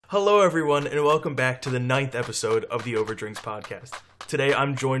Hello, everyone, and welcome back to the 9th episode of the Overdrinks podcast. Today,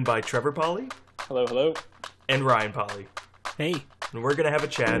 I'm joined by Trevor Polly. Hello, hello. And Ryan Polly. Hey. And we're going to have a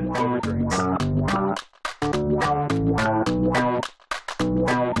chat over drinks.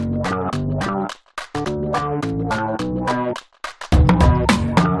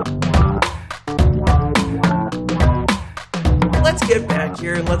 Let's get back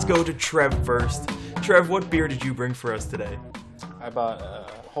here and let's go to Trev first. Trev, what beer did you bring for us today? I bought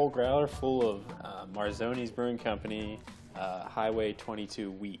a whole growler full of Marzoni's Brewing Company Highway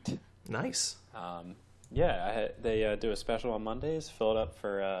 22 wheat. Nice. They do a special on Mondays. Fill it up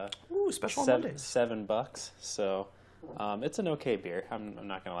for special on Mondays. $7. So it's an okay beer. I'm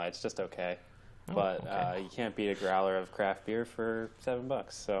not gonna lie, it's just okay. But you can't beat a growler of craft beer for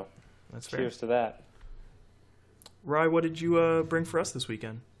 $7. So that's fair. Cheers to that. Rye, what did you bring for us this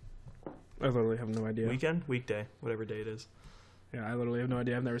weekend? I literally have no idea. Weekend? Weekday. Whatever day it is. Yeah, I literally have no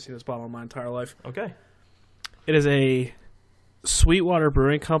idea. I've never seen this bottle in my entire life. Okay. It is a Sweetwater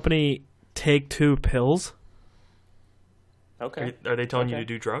Brewing Company Take Two Pills. Okay. Are they telling you to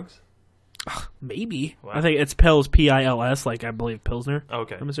do drugs? Maybe. Wow. I think it's Pils, P-I-L-S, like I believe Pilsner.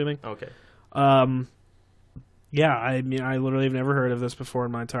 Okay. I'm assuming. Okay. Yeah, I mean, I literally have never heard of this before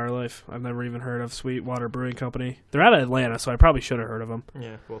in my entire life. I've never even heard of Sweetwater Brewing Company. They're out of Atlanta, so I probably should have heard of them.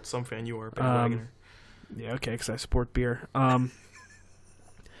 Yeah, well, some fan you are. Yeah, okay, because I support beer.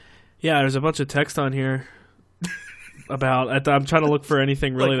 Yeah, there's a bunch of text on here about... I'm trying to look for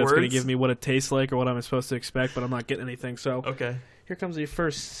anything really that's going to give me what it tastes like or what I'm supposed to expect, but I'm not getting anything. So okay, here comes the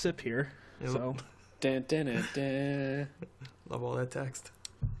first sip here. Yep. So, Dun, dun, dun, dun. Love all that text.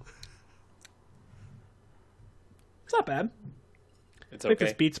 It's not bad. It's I think okay.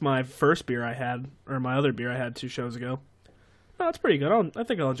 this beats my first beer I had, or my other beer I had 2 shows ago. No, it's pretty good. I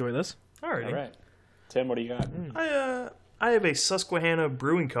think I'll enjoy this. All right. All right. Tim, what do you got? I have a Susquehanna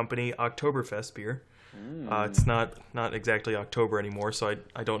Brewing Company Oktoberfest beer. It's not exactly October anymore, so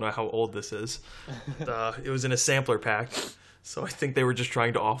I don't know how old this is. It was in a sampler pack, so I think they were just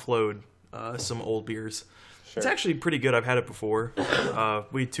trying to offload some old beers. Sure. It's actually pretty good. I've had it before.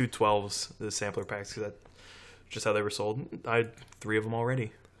 We had 2 12s, the sampler packs, because that's just how they were sold. I had 3 of them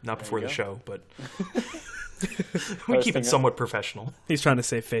already. Not before the show, but we keep it somewhat professional. He's trying to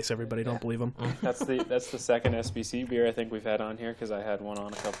save face, everybody. Don't believe him. That's the second SBC beer I think we've had on here because I had one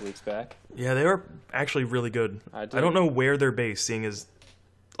on a couple weeks back. Yeah, they are actually really good. I don't know where they're based, seeing as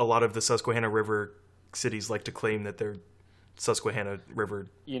a lot of the Susquehanna River cities like to claim that they're Susquehanna River.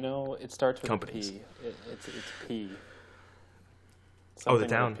 It starts with companies. a P. It's P. The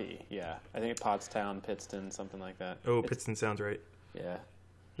town. P. Yeah, I think Pottstown, Pittston, something like that. Oh, Pittston sounds right. Yeah.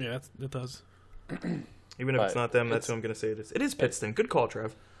 Yeah, it does. Even if it's not them, that's who I'm going to say it is. It is Pittston. Good call,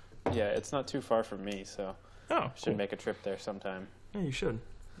 Trev. Yeah, it's not too far from me, so should make a trip there sometime. Yeah, you should.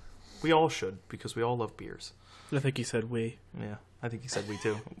 We all should, because we all love beers. I think he said we. Yeah, I think he said we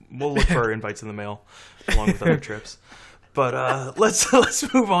too. We'll look for our invites in the mail, along with other trips. But let's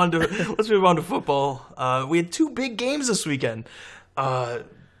move on to football. We had 2 big games this weekend. A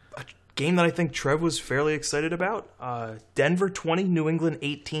game that I think Trev was fairly excited about. Denver 20, New England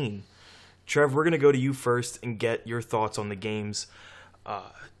 18. Trev, we're going to go to you first and get your thoughts on the games.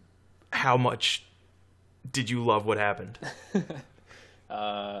 How much did you love what happened? It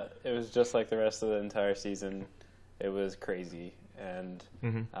was just like the rest of the entire season. It was crazy and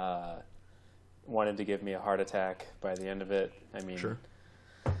wanted to give me a heart attack by the end of it. I mean, sure.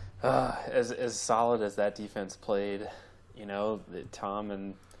 As solid as that defense played, Tom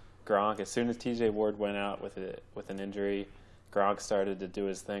and Gronk, as soon as TJ Ward went out with an injury, Gronk started to do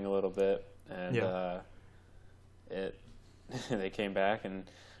his thing a little bit, and they came back and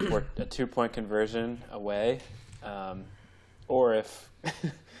were a 2-point conversion away. Or if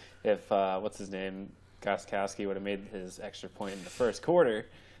what's his name, Gostkowski would have made his extra point in the first quarter,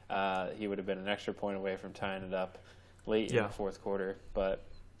 he would have been an extra point away from tying it up late in the fourth quarter. But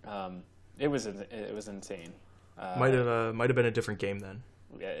it was insane. Might have been a different game then.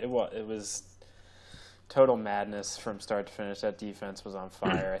 Yeah, it was total madness from start to finish. That defense was on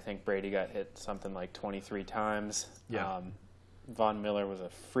fire. I think Brady got hit something like 23 times. Yeah. Von Miller was a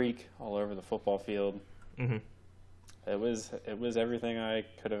freak all over the football field. Mm-hmm. It was everything I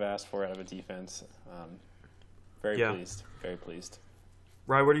could have asked for out of a defense. Very pleased.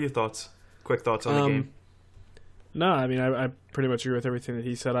 Ryan, what are your thoughts? Quick thoughts on the game. No, I mean I pretty much agree with everything that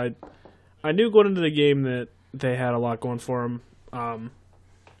he said. I knew going into the game that they had a lot going for them.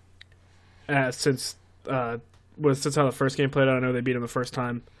 Since how the first game played out, I know they beat them the first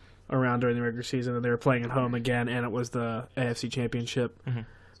time around during the regular season, and they were playing at home again, and it was the AFC Championship. Mm-hmm.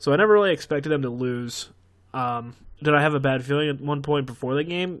 So I never really expected them to lose. Did I have a bad feeling at one point before the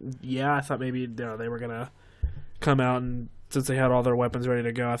game? Yeah, I thought maybe they were going to come out, and since they had all their weapons ready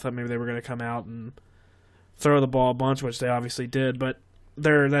to go, I thought maybe they were going to come out and throw the ball a bunch, which they obviously did. But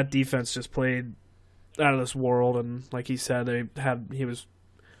that defense just played out of this world, and like he said, he was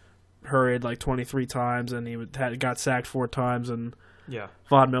hurried like 23 times, and he got sacked 4 times, and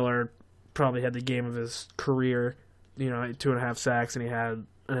Von Miller probably had the game of his career. 2.5 sacks, and he had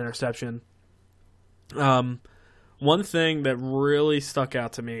an interception. One thing that really stuck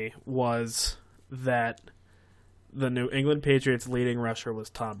out to me was that the New England Patriots' leading rusher was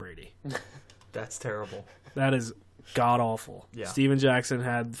Tom Brady. That's terrible. That is god-awful. Yeah. Steven Jackson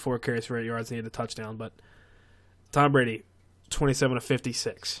had 4 carries for 8 yards and he had a touchdown, but Tom Brady, 27 of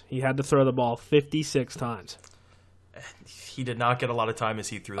 56. He had to throw the ball 56 times. He did not get a lot of time as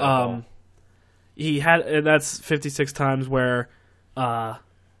he threw that ball. That's 56 times where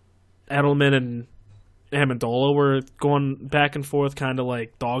Edelman and Amendola were going back and forth, kind of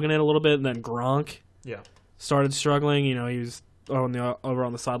like dogging it a little bit, and then Gronk started struggling. He was over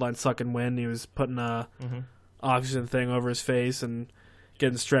on the sideline sucking wind. He was putting a oxygen thing over his face and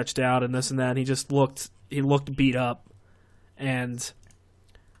getting stretched out and this and that. And he just looked beat up, and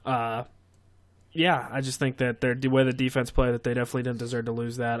I just think that the way the defense played, that they definitely didn't deserve to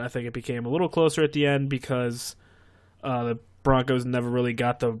lose that. I think it became a little closer at the end because the Broncos never really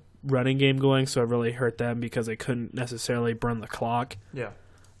got the running game going, so it really hurt them because they couldn't necessarily burn the clock. Yeah.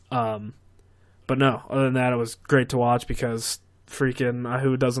 But no, other than that, it was great to watch because freaking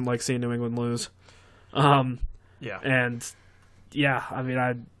who doesn't like seeing New England lose? I'm like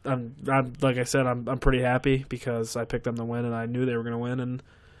I said, I'm pretty happy because I picked them to win and I knew they were going to win, and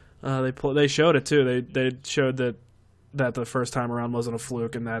they showed it too. They showed that the first time around wasn't a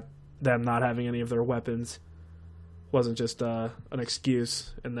fluke, and that them not having any of their weapons wasn't just an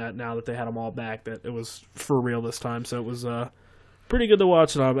excuse, and that now that they had them all back, that it was for real this time. So it was pretty good to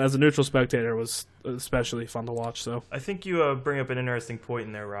watch, and as a neutral spectator, it was especially fun to watch. So I think you bring up an interesting point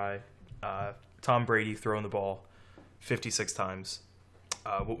in there, Rye. Tom Brady throwing the ball 56 times.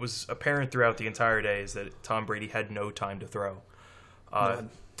 What was apparent throughout the entire day is that Tom Brady had no time to throw.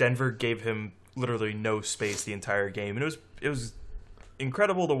 Denver gave him literally no space the entire game, and it was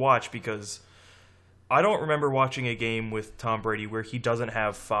incredible to watch because I don't remember watching a game with Tom Brady where he doesn't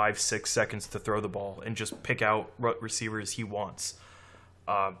have 5-6 seconds to throw the ball and just pick out what receivers he wants.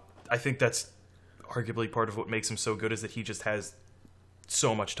 I think that's arguably part of what makes him so good, is that he just has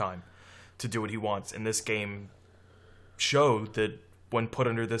so much time to do what he wants. And this game showed that when put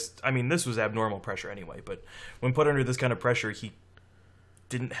under this was abnormal pressure anyway, but when put under this kind of pressure, he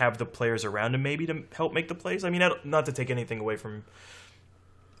didn't have the players around him maybe to help make the plays. I mean, not to take anything away from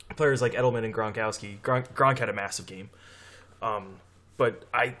players like Edelman and Gronkowski. Gronk had a massive game. But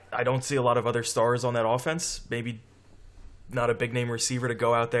I don't see a lot of other stars on that offense. Maybe not a big-name receiver to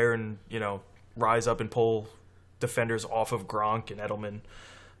go out there and, rise up and pull defenders off of Gronk and Edelman.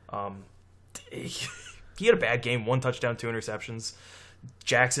 He had a bad game, 1 touchdown, 2 interceptions.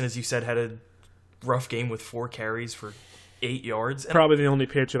 Jackson, as you said, had a rough game with 4 carries for 8 yards. And probably the only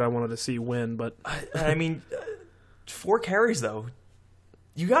Patriot I wanted to see win, but 4 carries, though.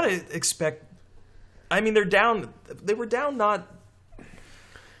 You got to expect... they're down... They were down not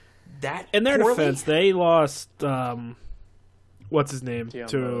that in their poorly. Defense, they lost... what's his name?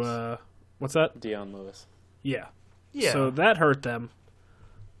 Lewis. What's that? Dion Lewis. Yeah. Yeah. So that hurt them.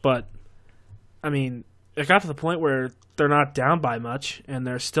 But, it got to the point where they're not down by much, and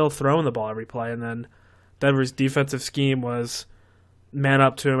they're still throwing the ball every play, and then Denver's defensive scheme was man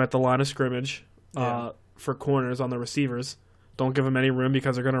up to him at the line of scrimmage for corners on the receivers. Don't give them any room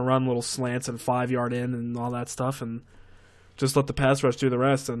because they're going to run little slants and 5-yard in and all that stuff, and just let the pass rush do the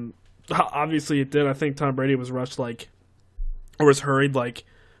rest. And obviously it did. I think Tom Brady was hurried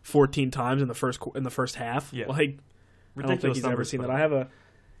 14 times in the first half. Yeah. I don't think he's ever seen that.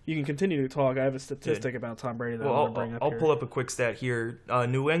 You can continue to talk. I have a statistic about Tom Brady that I want to bring up. I'll pull up a quick stat here.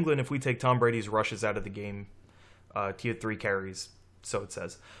 New England, if we take Tom Brady's rushes out of the game, he had 3 carries, so it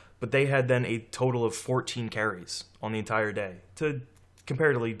says. But they had then a total of 14 carries on the entire day, to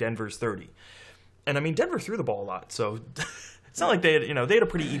comparatively Denver's 30. And Denver threw the ball a lot, so it's not like they had a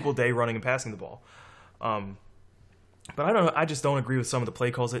pretty equal day running and passing the ball. But I don't know. I just don't agree with some of the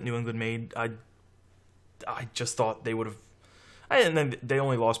play calls that New England made. I just thought they would have. And then they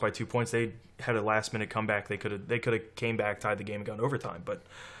only lost by 2 points. They had a last-minute comeback. They could have came back, tied the game, and gone overtime. But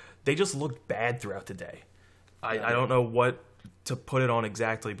they just looked bad throughout the day. I don't know what to put it on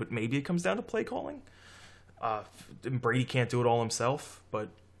exactly, but maybe it comes down to play calling. Brady can't do it all himself, but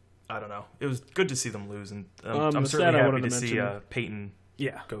I don't know. It was good to see them lose, and I'm certainly happy to see Peyton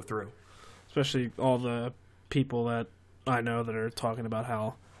go through. especially all the people that I know that are talking about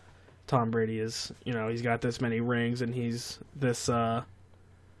how Tom Brady is, he's got this many rings and he's this much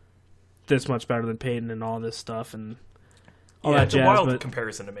better than Peyton and all this stuff and all that it's jazz. a wild but,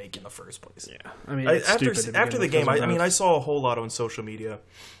 comparison to make in the first place. Yeah, I mean, it's after the game, I saw a whole lot on social media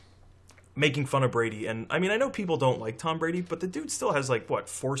making fun of Brady, and I mean, I know people don't like Tom Brady, but the dude still has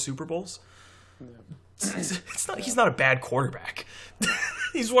 4 Super Bowls. He's not a bad quarterback.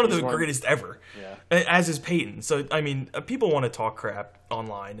 He's one of the greatest ever. Yeah. As is Peyton. So I mean, people want to talk crap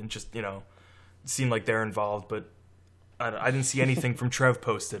online and just seem like they're involved, but I didn't see anything from Trev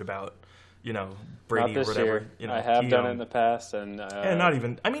posted about Brady not this or whatever. Year. I have done it in the past, and not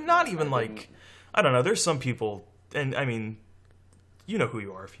even I don't know. There's some people, and I mean, you know who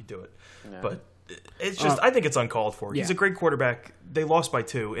you are if you do it, but it's just I think it's uncalled for. Yeah. He's a great quarterback. They lost by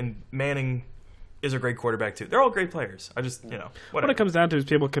 2, and Manning is a great quarterback too. They're all great players. I just whatever. What it comes down to is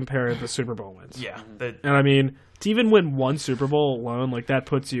people compare the Super Bowl wins. Yeah, and I mean, to even win 1 Super Bowl alone, that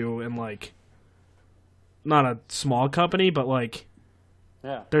puts you in not a small company, but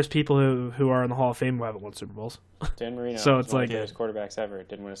there's people who are in the Hall of Fame who haven't won Super Bowls. Dan Marino, so it's one of the greatest quarterbacks ever,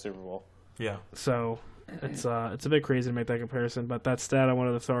 didn't win a Super Bowl. Yeah. So it's a bit crazy to make that comparison, but that stat I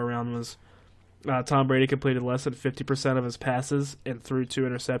wanted to throw around was Tom Brady completed less than 50% of his passes and threw 2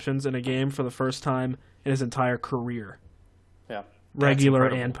 interceptions in a game for the first time in his entire career. Yeah. Regular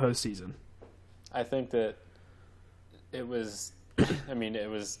and postseason. I think that it was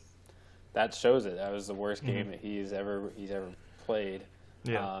that shows it. That was the worst game that he's ever played.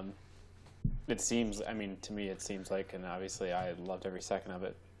 Yeah. It seems, to me it seems like, and obviously I loved every second of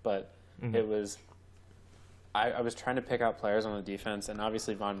it, but it was, I was trying to pick out players on the defense, and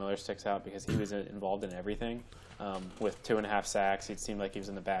obviously Von Miller sticks out because he was involved in everything. With 2.5 sacks, it seemed like he was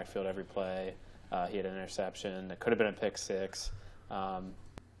in the backfield every play. He had an interception. It could have been a pick 6. But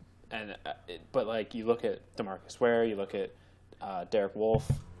you look at DeMarcus Ware, you look at Derek Wolfe,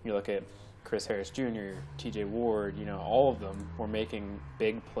 you look at Chris Harris Jr., T.J. Ward, all of them were making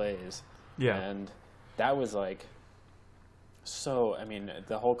big plays. Yeah. And that was the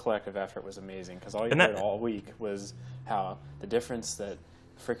whole collective effort was amazing because all you heard all week was how the difference that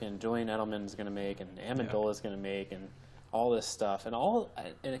freaking Julian Edelman is going to make and Amendola is going to make and all this stuff. And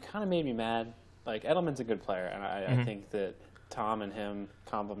it kind of made me mad. Edelman's a good player, and I think that Tom and him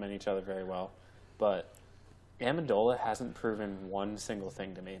complement each other very well. But Amendola hasn't proven one single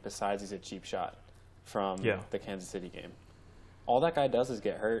thing to me besides he's a cheap shot from the Kansas City game. All that guy does is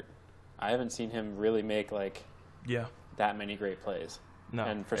get hurt. I haven't seen him really make that many great plays. No.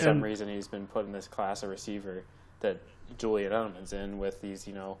 And for some reason he's been put in this class of receiver that Julian Edelman's in with these,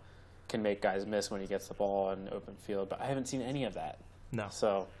 can make guys miss when he gets the ball in open field. But I haven't seen any of that. No.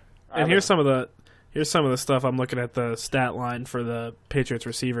 So here's some of the stuff I'm looking at the stat line for the Patriots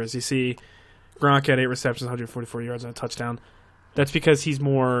receivers. You see Gronk had 8 receptions, 144 yards, and a touchdown. That's because he's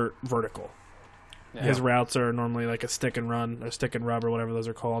more vertical. Yeah. His routes are normally like a stick and run or stick and rub or whatever those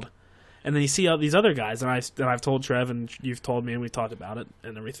are called. And then you see all these other guys, and I've told Trev, and you've told me, and we talked about it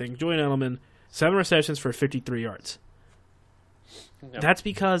and everything. Julian Edelman, 7 receptions for 53 yards. Yep. That's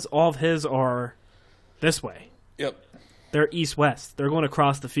because all of his are this way. Yep. They're east-west. They're going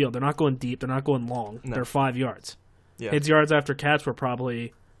across the field. They're not going deep. They're not going long. No. They're 5 yards. Yeah. His yards after catch were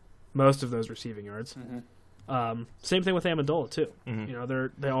probably most of those receiving yards. Mm-hmm. Same thing with Amendola, too.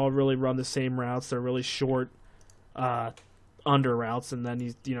 Mm-hmm. They all really run the same routes. They're really short under routes, and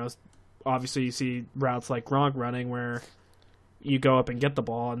then obviously you see routes like Gronk running where you go up and get the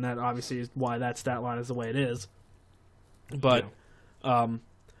ball, and that obviously is why that stat line is the way it is. But I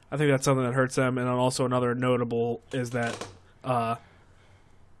think that's something that hurts them. And also another notable is that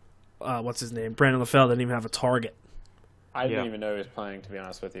what's his name? Brandon LaFell didn't even have a target. I didn't even know he was playing, to be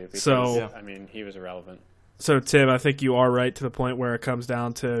honest with you. Because, he was irrelevant. So, Tim, I think you are right to the point where it comes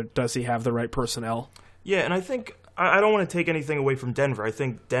down to, does he have the right personnel? Yeah, and I think I don't want to take anything away from Denver. I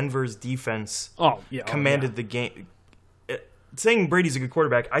think Denver's defense commanded the game. Saying Brady's a good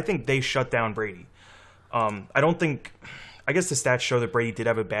quarterback, I think they shut down Brady. I guess the stats show that Brady did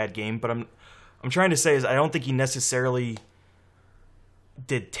have a bad game, but I'm trying to say is I don't think he necessarily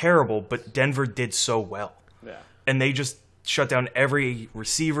did terrible, but Denver did so well. Yeah. And they just shut down every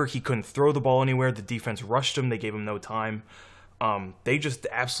receiver. He couldn't throw the ball anywhere. The defense rushed him. They gave him no time. They just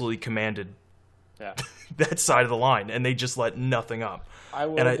absolutely commanded that side of the line, and they just let nothing up. I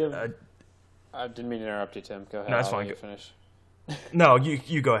didn't mean to interrupt you, Tim. Go ahead. No, that's fine. Finish. No,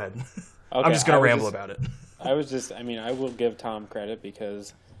 you go ahead. Okay, I'm just going to ramble about it. I will give Tom credit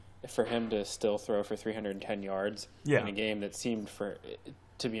because for him to still throw for 310 yards in a game that seemed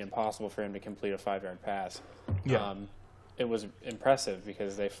to be impossible for him to complete a 5-yard pass. Yeah. it was impressive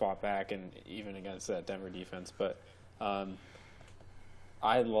because they fought back, and even against that Denver defense. But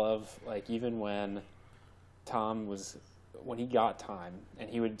I love, like, even when when he got time and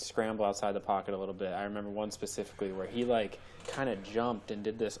he would scramble outside the pocket a little bit. I remember one specifically where he like kind of jumped and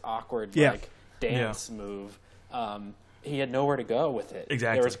did this awkward like dance move. He had nowhere to go with it.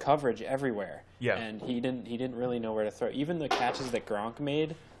 Exactly. There was coverage everywhere. Yeah. And he didn't really know where to throw. Even the catches that Gronk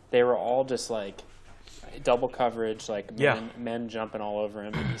made, they were all just like double coverage, like men jumping all over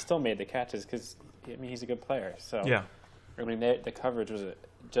him, and he still made the catches because he's a good player. So I mean, the coverage was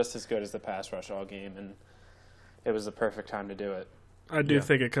just as good as the pass rush all game, and it was the perfect time to do it. I do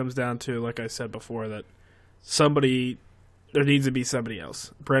think it comes down to, like I said before, that there needs to be somebody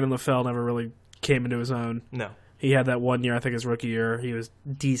else. Brandon LaFell never really came into his own. No. He had that 1 year, I think his rookie year, he was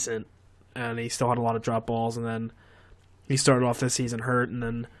decent, and he still had a lot of drop balls, and then he started off this season hurt, and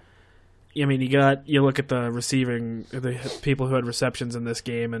then, I mean, you look at the people who had receptions in this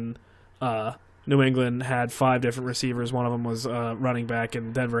game, and New England had 5 different receivers. One of them was running back,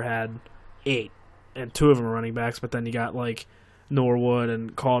 and Denver had 8. And 2 of them are running backs, but then you got like Norwood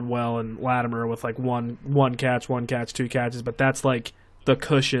and Caldwell and Latimer with like one catch, 2 catches, but that's like the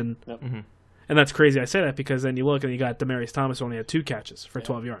cushion. Yep. Mm-hmm. And that's crazy I say that because then you look and you got Demaryius Thomas who only had 2 catches for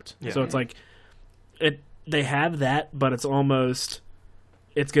 12 yards. Yeah. So it's like they have that, but it's going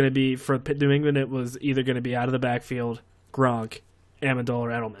to be, for New England, it was either going to be out of the backfield, Gronk, Amendola, or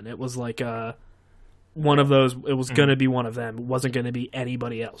Edelman. It was like one of those, it was going to be one of them. It wasn't going to be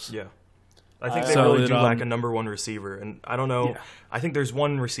anybody else. Yeah. I think they really do lack a number 1 receiver, and I don't know. Yeah. I think there's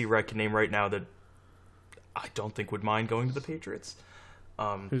one receiver I can name right now that I don't think would mind going to the Patriots.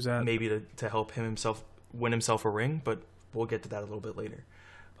 Who's that? Maybe to help win himself a ring, but we'll get to that a little bit later.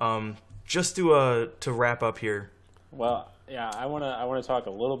 Just to wrap up here. Well, yeah, I want to talk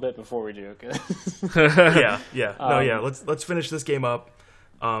a little bit before we do. Let's finish this game up.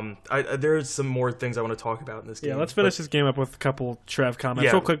 There's some more things I want to talk about in this game. Yeah, let's finish this game up with a couple Trev comments.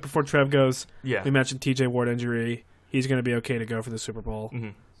 Yeah. Real quick before Trev goes, we mentioned TJ Ward injury. He's going to be okay to go for the Super Bowl. Mm-hmm.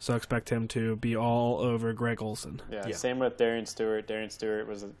 So expect him to be all over Greg Olsen. Yeah, same with Darian Stewart. Darian Stewart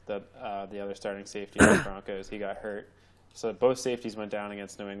was the other starting safety for the Broncos. He got hurt. So both safeties went down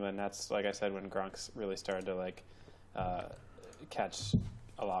against New England. That's, like I said, when Gronk's really started to catch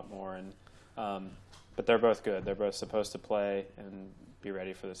a lot more. And but they're both good. They're both supposed to play and be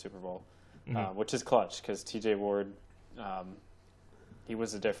ready for the Super Bowl, which is clutch because TJ Ward, he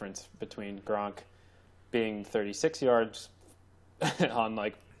was the difference between Gronk being 36 yards on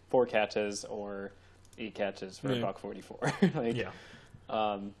like 4 catches or 8 catches for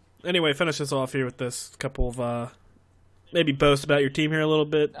 $144. Anyway, finish this off here with this couple of maybe boast about your team here a little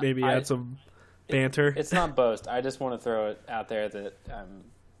bit. Maybe add some banter. It's not boast. I just want to throw it out there that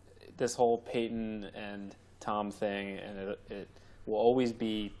this whole Peyton and Tom thing, and it will always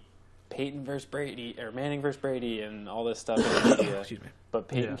be Peyton versus Brady or Manning versus Brady and all this stuff in the media. Excuse me. But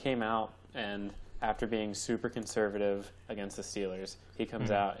Peyton came out, and after being super conservative against the Steelers, he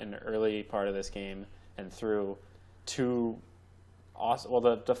comes out in the early part of this game and threw 2 awesome.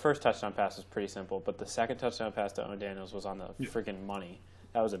 Well, the first touchdown pass was pretty simple, but the second touchdown pass to Owen Daniels was on the freaking money.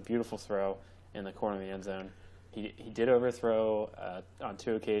 That was a beautiful throw in the corner of the end zone. He did overthrow on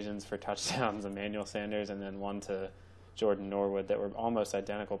 2 occasions for touchdowns, Emmanuel Sanders, and then one to Jordan Norwood that were almost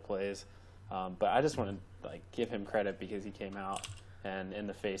identical plays. But I just want to give him credit because he came out and in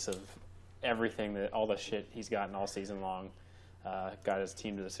the face of everything, all the shit he's gotten all season long, got his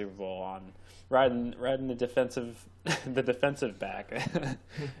team to the Super Bowl on riding the defensive back,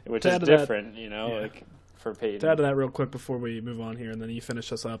 which is different, for Peyton. To add to that real quick before we move on here, and then you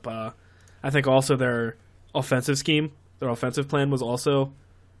finish us up, I think also their offensive scheme, their offensive plan was also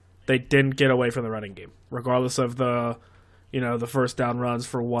they didn't get away from the running game, regardless of the first down runs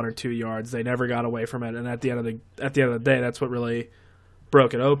for 1 or 2 yards. They never got away from it, and at the end of the day, that's what really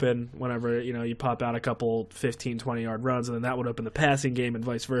broke it open. Whenever you pop out a couple 15, 20-yard runs, and then that would open the passing game, and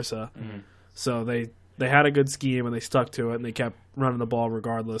vice versa. Mm-hmm. So they had a good scheme, and they stuck to it, and they kept running the ball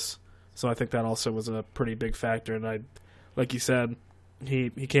regardless. So I think that also was a pretty big factor. And like you said, he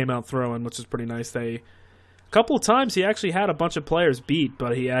came out throwing, which is pretty nice. A couple of times he actually had a bunch of players beat,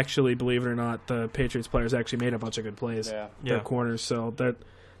 but he actually, believe it or not, the Patriots players actually made a bunch of good plays. Their corners. So that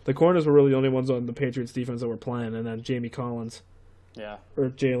the corners were really the only ones on the Patriots defense that were playing, and then Jamie Collins. Yeah. Or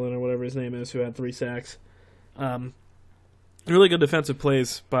Jalen, or whatever his name is, who had 3 sacks. Really good defensive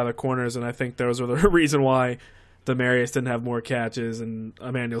plays by the corners, and I think those were the reason why Demaryius didn't have more catches, and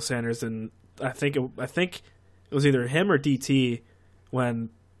Emmanuel Sanders, and I think it was either him or DT when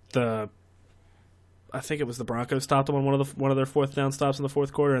I think it was the Broncos stopped them on one of their 4th down stops in the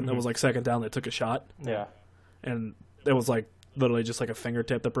 4th quarter, and it was like 2nd down. They took a shot. Yeah. And it was like literally just like a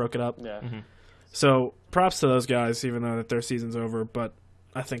fingertip that broke it up. Yeah. Mm-hmm. So props to those guys, even though that their season's over. But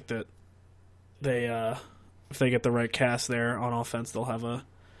I think that they, if they get the right cast there on offense,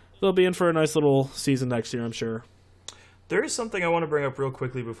 they'll be in for a nice little season next year, I'm sure. There is something I want to bring up real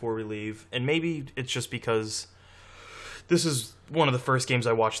quickly before we leave, and maybe it's just because this is one of the first games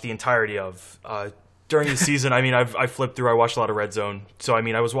I watched the entirety of. During the season, I mean, I flipped through, I watched a lot of Red Zone, so I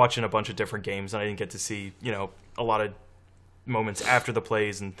mean, I was watching a bunch of different games, and I didn't get to see, a lot of moments after the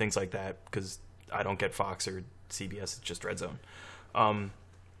plays and things like that, because I don't get Fox or CBS, it's just Red Zone.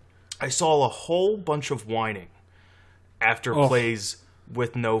 I saw a whole bunch of whining after plays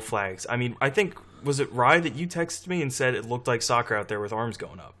with no flags. I mean, I think, was it Rye that you texted me and said it looked like soccer out there with arms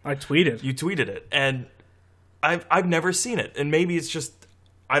going up? I tweeted. You tweeted it, and I've never seen it, and maybe it's just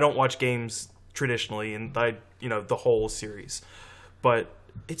I don't watch games traditionally, and the whole series, but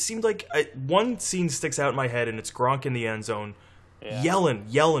it seemed like one scene sticks out in my head, and it's Gronk in the end zone,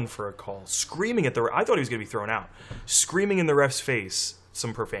 yelling for a call, screaming at the. I thought he was going to be thrown out, screaming in the ref's face,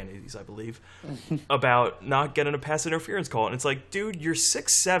 some profanities, I believe, about not getting a pass interference call, and it's like, dude, you're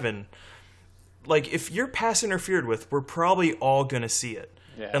 6'7". Like, if you're pass interfered with, we're probably all going to see it.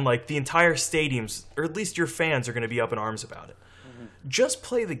 Yeah. And, like, the entire stamen's, or at least your fans, are going to be up in arms about it. Mm-hmm. Just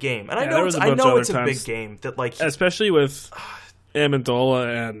play the game. And I know it's a big game. That like especially with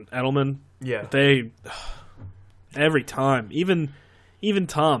Amendola and Edelman. Yeah. They, every time. Even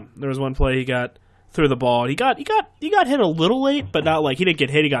Tom, there was one play he got through the ball. He got hit a little late, but not like he didn't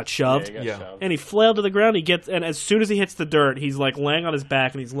get hit. He got shoved. Yeah, he got shoved. And he flailed to the ground. And as soon as he hits the dirt, he's like laying on his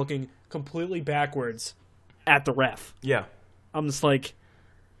back and he's looking completely backwards at the ref. Yeah. I'm just like,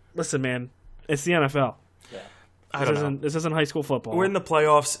 listen, man, it's the NFL. Yeah. This isn't high school football. We're in the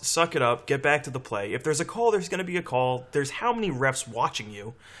playoffs. Suck it up. Get back to the play. If there's a call, there's going to be a call. There's how many refs watching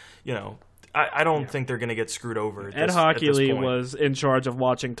you? I don't think they're going to get screwed over. Ed Hockley was in charge of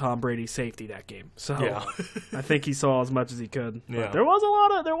watching Tom Brady's safety that game, so I think he saw as much as he could. But there was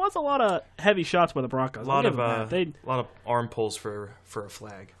a lot of heavy shots by the Broncos. A lot of arm pulls for a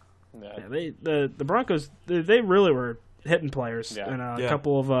flag. Yeah, the Broncos they really were hitting players, and a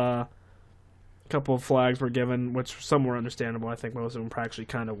couple of flags were given, which some were understandable. I think most of them actually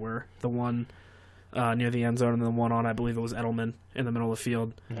kind of were. The one near the end zone and the one on, I believe it was Edelman in the middle of the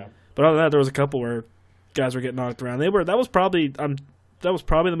field. Yeah. But other than that, there was a couple where guys were getting knocked around. That was probably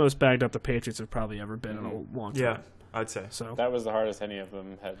the most banged up the Patriots have probably ever been in a long time. Yeah, I'd say so. That was the hardest any of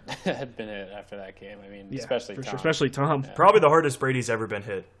them had been hit after that game. I mean, especially Tom. Sure. Especially Tom. Yeah. Probably the hardest Brady's ever been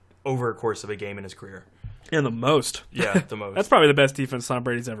hit over a course of a game in his career. And the most. Yeah, the most. That's probably the best defense Tom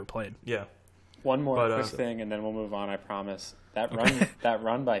Brady's ever played. Yeah. One more quick thing, and then we'll move on. I promise. That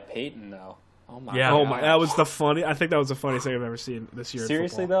run by Peyton, though. Oh my! Yeah. God. Oh my! That was I think that was the funniest thing I've ever seen this year.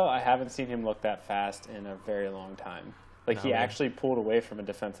 Seriously though, I haven't seen him look that fast in a very long time. He actually pulled away from a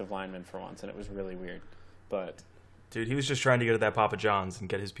defensive lineman for once, and it was really weird. But dude, he was just trying to get to that Papa John's and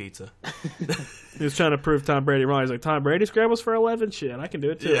get his pizza. He was trying to prove Tom Brady wrong. He's like, Tom Brady scrambles for 11. Shit, I can do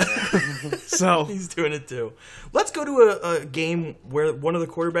it too. Yeah. So he's doing it too. Let's go to a game where one of the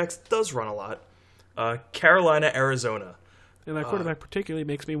quarterbacks does run a lot. Carolina, Arizona. And that quarterback particularly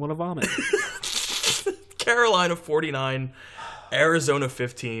makes me want to vomit. Carolina 49, Arizona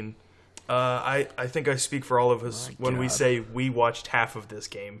 15. I think I speak for all of us when we say we watched half of this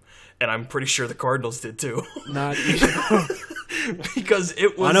game, and I'm pretty sure the Cardinals did too. Not because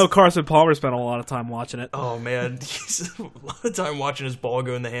it was. I know Carson Palmer spent a lot of time watching it. Oh man, he's a lot of time watching his ball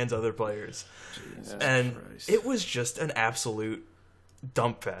go in the hands of other players, and it was just an absolute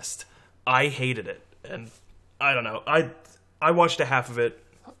dump fest. I hated it, and I don't know. I watched a half of it,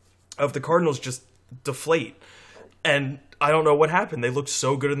 of the Cardinals just deflate, and I don't know what happened. They looked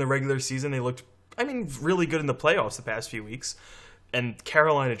so good in the regular season. They looked, really good in the playoffs the past few weeks, and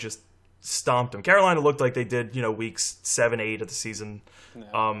Carolina just stomped them. Carolina looked like they did, weeks 7, 8 of the season,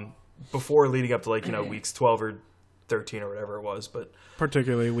 before leading up to weeks 12 or 13 or whatever it was, but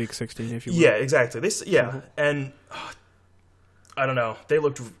particularly week 16, if you will. Yeah, exactly. And I don't know. They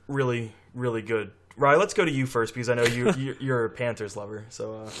looked really, really good. Ryan, let's go to you first because I know you're a Panthers lover.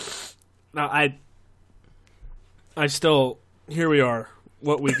 So now I still, here we are.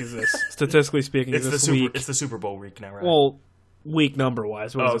 What week is this? Statistically speaking, it's the Super Bowl week now, right? Well, week number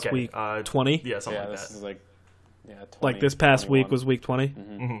wise, what was this week? 20? Yeah, something like this that. Is 20, like this past 21. week was week 20.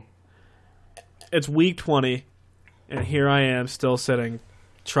 Mm-hmm. Mm-hmm. It's week 20, and here I am still sitting,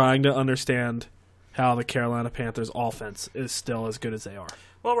 trying to understand how the Carolina Panthers offense is still as good as they are.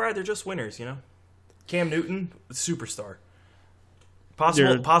 Well, right, they're just winners, Cam Newton, superstar.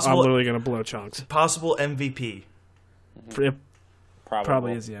 Possible. I'm literally going to blow chunks. Possible MVP.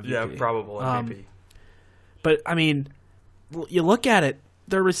 Probably is the MVP. Yeah, probable MVP. But, I mean, you look at it,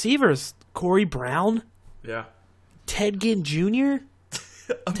 their receivers, Corey Brown, Yeah. Ted Ginn Jr.,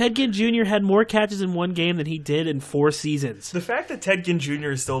 Ted Ginn Jr. had more catches in one game than he did in 4 seasons. The fact that Ted Ginn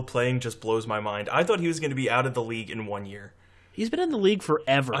Jr. is still playing just blows my mind. I thought he was going to be out of the league in 1 year. He's been in the league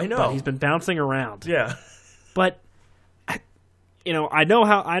forever. I know. But he's been bouncing around. Yeah. But, I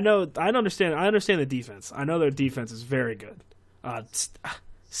understand the defense. I know their defense is very good.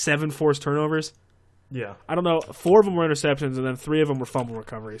 7 forced turnovers. Yeah. I don't know. 4 of them were interceptions, and then 3 of them were fumble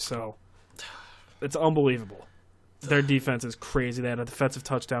recoveries. So it's unbelievable. Their defense is crazy. They had a defensive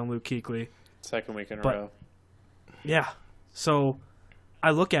touchdown, Luke Kuechly. Second week in a row. Yeah. So I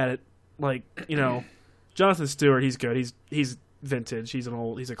look at it like, Jonathan Stewart, he's good. He's vintage. He's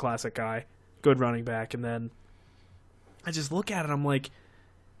a classic guy. Good running back. And then I just look at it, I'm like,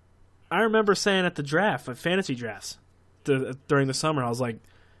 I remember saying at the draft, at fantasy drafts, during the summer, I was like,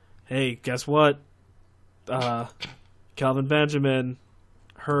 hey, guess what? Calvin Benjamin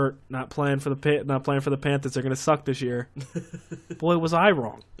hurt, not playing for the Panthers. They're going to suck this year. Boy, was I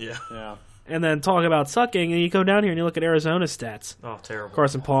wrong. Yeah. And then talk about sucking, and you go down here and you look at Arizona's stats. Oh, terrible.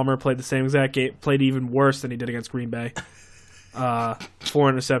 Carson Palmer played the same exact game, played even worse than he did against Green Bay. 4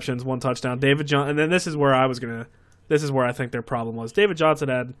 interceptions, 1 touchdown. David Johnson, and then this is where I think their problem was. David Johnson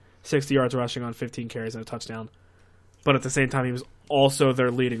had 60 yards rushing on 15 carries and a touchdown. But at the same time, he was also their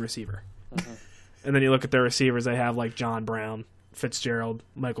leading receiver. Mm-hmm. And then you look at their receivers, they have like John Brown, Fitzgerald,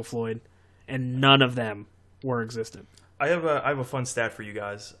 Michael Floyd, and none of them were existent. I have a fun stat for you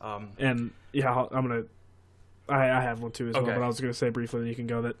guys. And yeah, I have one too as well. But I was gonna say briefly, and you can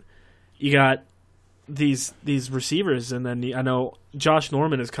go that you got these receivers, and then I know Josh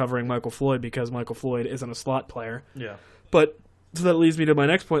Norman is covering Michael Floyd because Michael Floyd isn't a slot player. Yeah. But so that leads me to my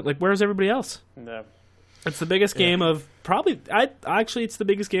next point. Like, where's everybody else? Yeah. It's the biggest game of probably. It's the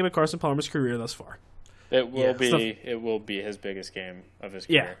biggest game of Carson Palmer's career thus far. It will be his biggest game of his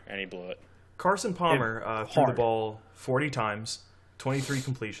career, and he blew it. Carson Palmer threw the ball 40 times, 23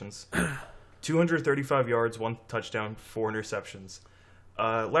 completions, 235 yards, 1 touchdown, 4 interceptions.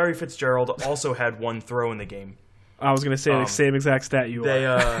 Larry Fitzgerald also had 1 throw in the game. I was going to say the same exact stat you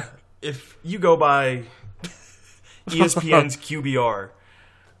are. If you go by ESPN's QBR,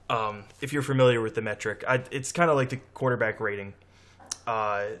 if you're familiar with the metric, it's kind of like the quarterback rating.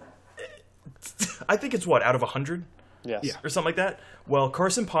 I think it's out of 100? Yes. Yeah. Or something like that. Well,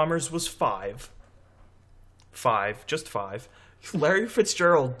 Carson Palmer's was 5. Just 5. Larry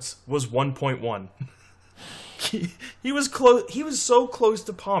Fitzgerald's was 1.1. He was close. He was so close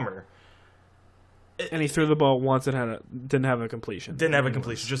to Palmer. And he threw the ball once and didn't have a completion.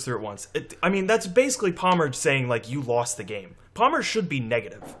 Just threw it once. That's basically Palmer saying, like, you lost the game. Palmer should be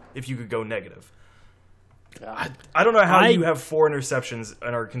negative, if you could go negative. Yeah. I don't know how you have 4 interceptions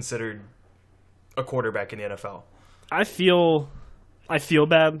and are considered a quarterback in the NFL. I feel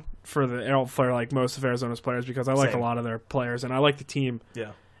bad for like most of Arizona's players because I like a lot of their players and I like the team.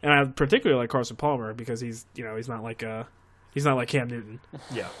 Yeah. And I particularly like Carson Palmer because he's not like Cam Newton.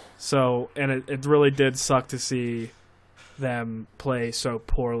 Yeah. So, and it really did suck to see them play so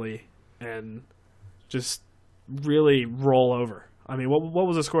poorly and just really roll over. I mean, what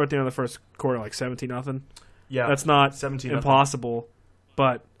was the score at the end of the first quarter? Like 17-0? Yeah. That's not 17-0. impossible.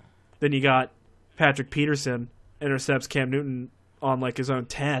 But then you got Patrick Peterson intercepts Cam Newton on like his own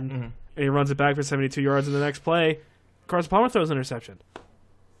 10, and he runs it back for 72 yards in the next play. Carson Palmer throws an interception.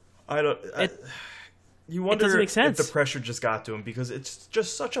 You wonder if the pressure just got to him because it's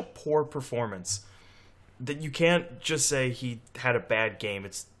just such a poor performance that you can't just say he had a bad game.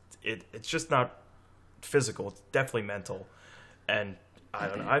 It's just not physical. It's definitely mental. And I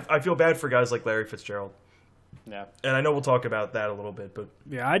don't know. I feel bad for guys like Larry Fitzgerald. Yeah. And I know we'll talk about that a little bit, but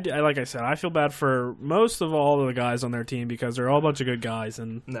yeah, like I said, I feel bad for most of all of the guys on their team because they're all a bunch of good guys,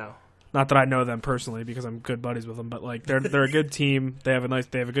 and not that I know them personally because I'm good buddies with them, but like they're a good team. They have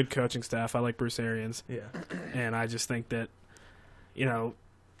a good coaching staff. I like Bruce Arians. Yeah. And I just think that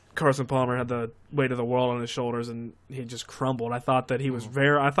Carson Palmer had the weight of the world on his shoulders and he just crumbled. I thought he was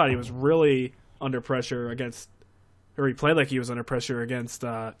really under pressure he played like he was under pressure against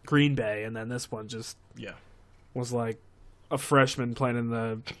Green Bay, and then this one just was like a freshman playing in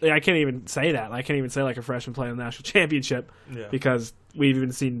the... I can't even say that. I can't even say like a freshman playing in the national championship because we've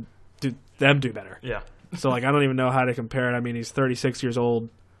even seen them do better. Yeah. So like I don't even know how to compare it. I mean, he's 36 years old,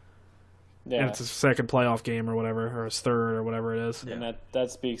 and it's his second playoff game or whatever, or his third or whatever it is. Yeah. And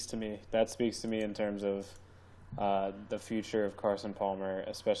that speaks to me. That speaks to me in terms of the future of Carson Palmer,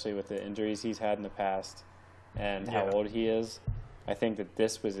 especially with the injuries he's had in the past and how old he is. I think that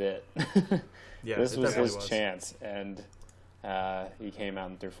this was it. This was his chance, and he came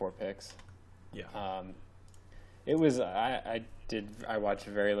out and threw 4 picks. Yeah. It was. I watched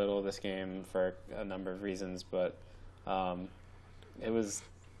very little of this game for a number of reasons, but it was.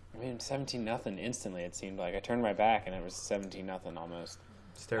 17-0 instantly. It seemed like I turned my back and it was 17-0 almost.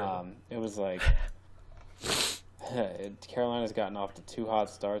 It's terrible. It was like Carolina's gotten off to 2 hot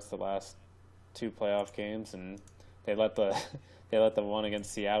starts the last 2 playoff games, and they let the one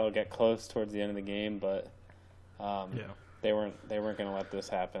against Seattle get close towards the end of the game, but they weren't going to let this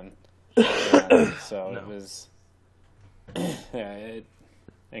happen. So it was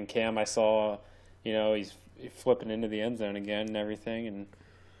and Cam, I saw, he's flipping into the end zone again and everything, and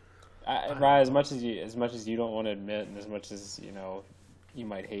Ryan, as much as you don't want to admit, and as much as you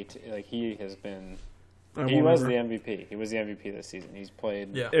might hate to, like, he has been. He was the MVP. He was the MVP this season. He's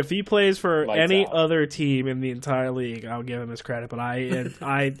played. Yeah. If he plays for any other team in the entire league, I'll give him his credit. But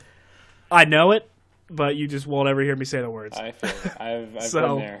I know it, but you just won't ever hear me say the words. I feel it. I've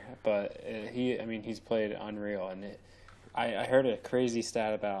been there, but he's played unreal, and I heard a crazy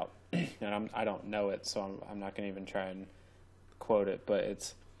stat about, and I don't know it, so I'm not going to even try and quote it, but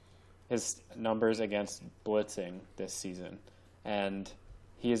it's his numbers against blitzing this season, and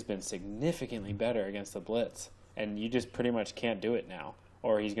he has been significantly better against the blitz, and you just pretty much can't do it now,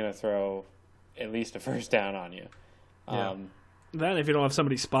 or he's going to throw at least a first down on you. Yeah. Then if you don't have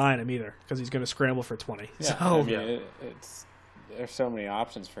somebody spying him either, because he's going to scramble for 20. Yeah, so there's so many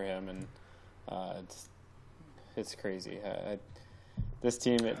options for him, and it's crazy. This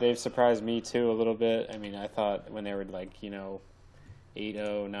team, they've surprised me too a little bit. I mean, I thought when they were 8-0,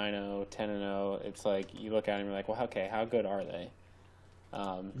 9-0, 10-0, it's like you look at them and you're like, well, okay, how good are they?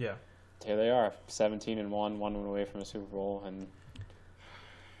 Here they are, 17-1, one win away from a Super Bowl, and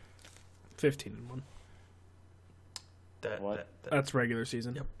 15-1. That's regular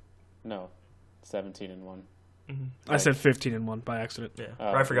season. Yep. No, 17-1. Mm-hmm. I said 15-1 by accident. Yeah,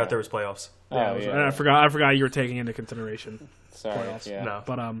 I forgot there was playoffs. I forgot you were taking into consideration playoffs. Yeah. No,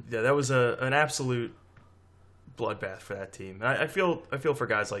 but that was an absolute bloodbath for that team. And I feel for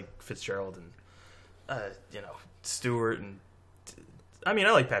guys like Fitzgerald and Stewart, and I mean,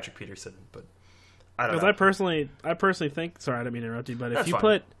 I like Patrick Peterson, but I don't know. I personally think. Sorry, I didn't mean to interrupt you, but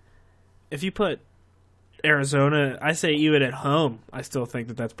if you put Arizona, I say even at home, I still think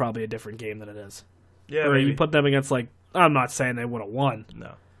that's probably a different game than it is. Yeah, or maybe. You put them against I'm not saying they would have won.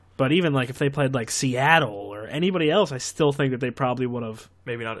 No. But even if they played Seattle or anybody else, I still think that they probably would have.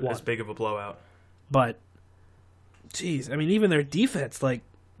 Maybe not won. As big of a blowout. But, geez, I mean, even their defense,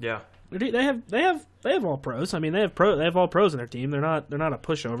 yeah, they have all pros. I mean, they have all pros in their team. They're not a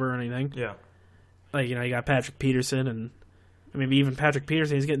pushover or anything. Yeah. You got Patrick Peterson, and I mean, even Patrick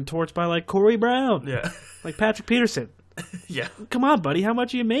Peterson, he's getting torched by Corey Brown. Yeah. Patrick Peterson. Yeah. Come on, buddy. How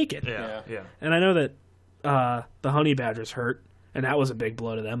much are you making? Yeah. And I know that the Honey Badgers hurt, and that was a big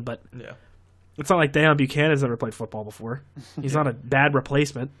blow to them, but it's not like Deion Buchanan's never played football before. He's not a bad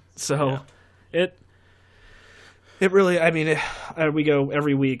replacement. So it really, I mean, we go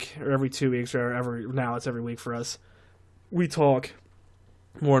every week or every 2 weeks or now it's every week for us. We talk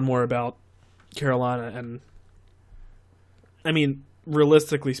more and more about Carolina, and I mean,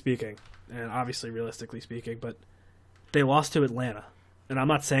 realistically speaking, but they lost to Atlanta. And I'm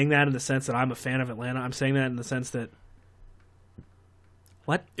not saying that in the sense that I'm a fan of Atlanta. I'm saying that in the sense that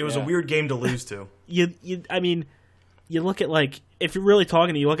it was a weird game to lose to. I mean, you look at if you're really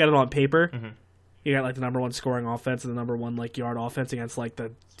talking, you look at it on paper. Mm-hmm. You got the number one scoring offense and the number one yard offense against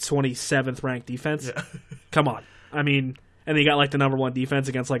the 27th ranked defense. Yeah. Come on, I mean, and you got the number one defense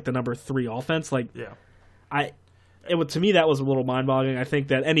against the number 3 offense. To me that was a little mind boggling. I think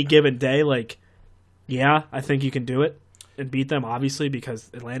that any given day, I think you can do it and beat them, obviously, because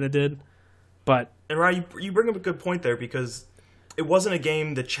Atlanta did. But Ryan, you bring up a good point there, because it wasn't a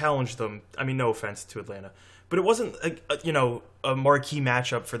game that challenged them. I mean, no offense to Atlanta, but it wasn't a marquee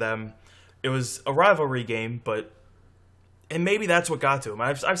matchup for them. It was a rivalry game, and maybe that's what got to them.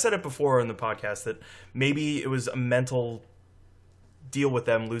 I've said it before in the podcast that maybe it was a mental deal with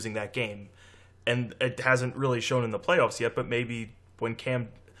them losing that game, and it hasn't really shown in the playoffs yet. But maybe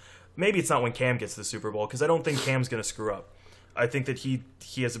it's not when Cam gets to the Super Bowl, because I don't think Cam's going to screw up. I think that he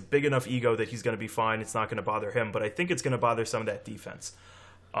has a big enough ego that he's going to be fine. It's not going to bother him, but I think it's going to bother some of that defense.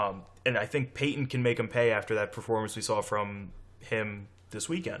 And I think Peyton can make him pay after that performance we saw from him this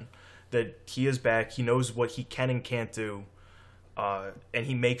weekend. That he is back, he knows what he can and can't do, and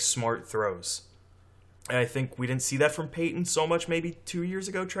he makes smart throws. And I think we didn't see that from Peyton so much maybe 2 years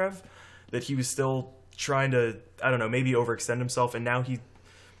ago, Trev, that he was still trying to, I don't know, maybe overextend himself, and now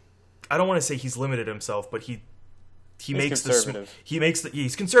I don't want to say he's limited himself, but he's conservative.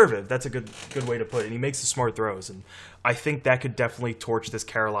 He's conservative. That's a good way to put it. And he makes the smart throws, and I think that could definitely torch this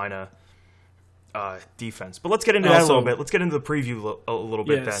Carolina defense. But let's get into that a little bit. Let's get into the preview a little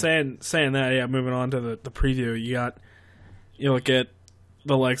bit then. Saying that, moving on to the preview, you look at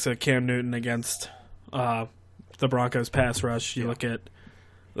the likes of Cam Newton against the Broncos pass rush. You look at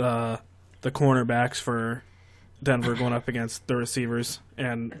the cornerbacks for Denver going up against the receivers,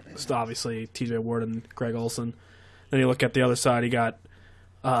 and obviously TJ Ward and Greg Olsen. Then you look at the other side, you got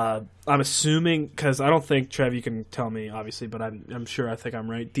I'm assuming, because I don't think, Trev, you can tell me, obviously, but I'm sure I think I'm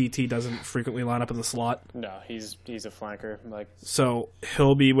right. DT doesn't frequently line up in the slot. No, he's a flanker. So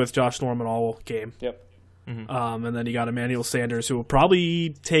he'll be with Josh Norman all game. Yep. Mm-hmm. And then you got Emmanuel Sanders, who will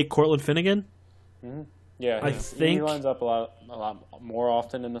probably take Cortland Finnegan. Mm-hmm. Yeah, I think he lines up a lot more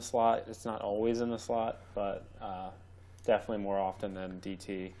often in the slot. It's not always in the slot, but definitely more often than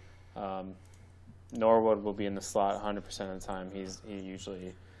DT. Norwood will be in the slot 100% of the time. He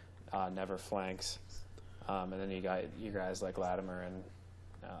usually never flanks. And then you got you guys like Latimer and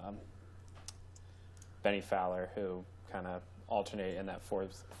Benny Fowler, who kind of alternate in that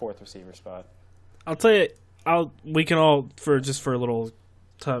fourth receiver spot. I'll tell you, we can all, for a little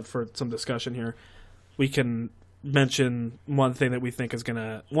for some discussion here, we can mention one thing that we think is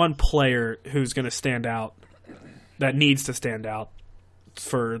one player who's gonna stand out, that needs to stand out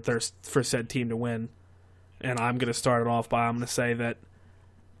for said team to win. And I'm gonna start it off by, I'm gonna say that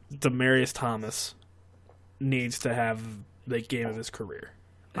Demaryius Thomas needs to have the game of his career.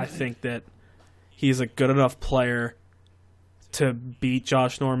 I think that he's a good enough player to beat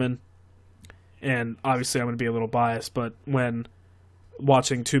Josh Norman. And obviously I'm going to be a little biased, but when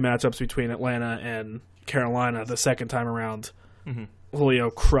watching two matchups between Atlanta and Carolina the second time around, Julio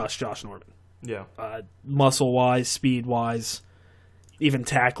crushed Josh Norman. Yeah. Muscle-wise, speed-wise, even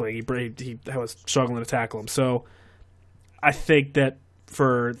tackling. He was struggling to tackle him. So I think that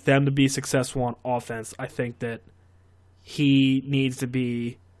for them to be successful on offense, I think that he needs to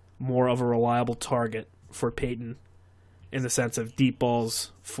be more of a reliable target for Peyton in the sense of deep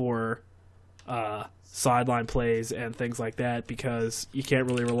balls for sideline plays and things like that, because you can't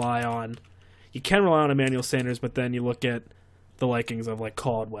really rely on Emmanuel Sanders, but then you look at the likings of like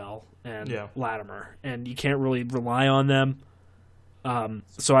Caldwell and Latimer, and you can't really rely on them.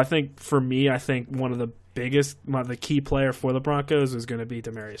 So I think for me, one of the key player for the Broncos is going to be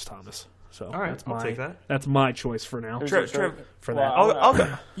Demaryius Thomas. So all right, I'll take that. That's my choice for now. Trev, for that. I'll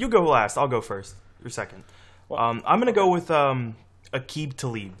go. You go last. I'll go first. Or second. I'm going to go with Aqib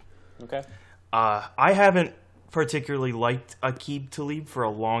Talib. Okay. I haven't particularly liked Aqib Talib for a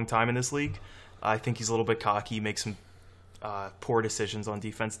long time in this league. I think he's a little bit cocky, makes some poor decisions on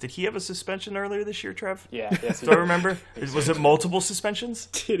defense. Did he have a suspension earlier this year, Trev? Yeah. Yes, Do I remember? Was it multiple suspensions?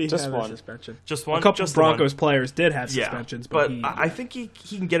 Did he just have one a suspension? Just one? A couple just Broncos players did have suspensions. But I think he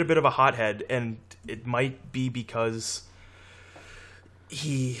can get a bit of a hothead, and it might be because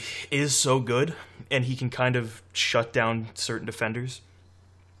he is so good, and he can kind of shut down certain defenders.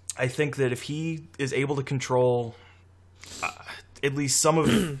 I think that if he is able to control at least some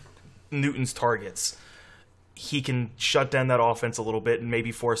of Newton's targets, he can shut down that offense a little bit and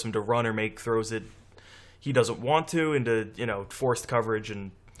maybe force him to run or make throws that he doesn't want to into forced coverage.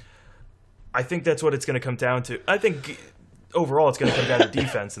 And I think that's what it's going to come down to. I think overall it's going to come down to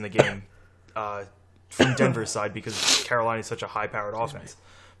defense in the game from Denver's side, because Carolina is such a high-powered offense.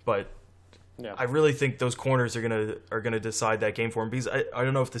 But I really think those corners are gonna decide that game for him, because I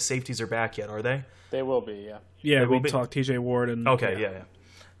don't know if the safeties are back yet. Are they? They will be, yeah. Yeah, we talked TJ Ward and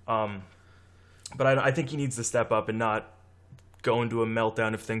but I think he needs to step up and not go into a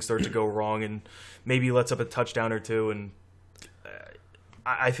meltdown if things start to go wrong, and maybe he lets up a touchdown or two. And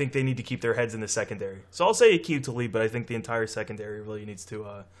I think they need to keep their heads in the secondary. So I'll say Aqib Talib, but I think the entire secondary really needs to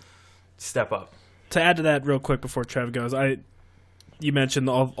step up. To add to that real quick before Trev goes, you mentioned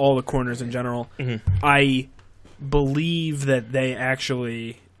all the corners in general. Mm-hmm. I believe that they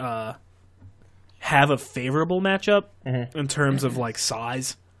actually have a favorable matchup in terms of like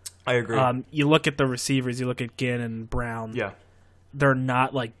size. I agree. You look at the receivers. You look at Ginn and Brown. Yeah, they're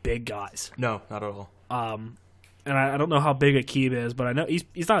not like big guys. No, not at all. And I don't know how big Aqib is, but I know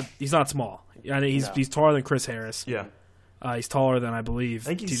he's not small. I know he's taller than Chris Harris. Yeah, he's taller than I believe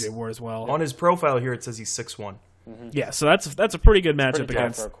TJ Ward as well. On his profile here, it says he's 6'1". Mm-hmm. Yeah, so that's a pretty good matchup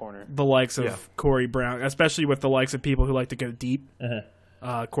against corner. the likes of Corey Brown, especially with the likes of people who like to go deep.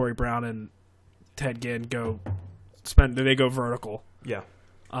 Corey Brown and Ted Ginn go vertical. Yeah.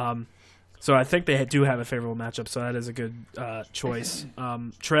 So I think they do have a favorable matchup, so that is a good choice.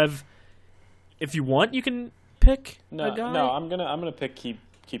 Trev, if you want, you can pick a guy. No, I'm gonna pick key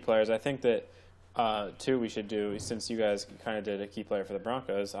players. I think that two we should do, since you guys kind of did a key player for the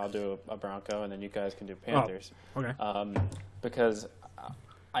Broncos. I'll do a Bronco, and then you guys can do Panthers. Okay. Because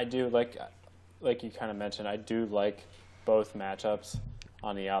I do like like you kind of mentioned, I do like both matchups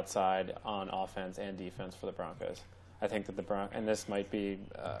on the outside on offense and defense for the Broncos. I think that and this might be,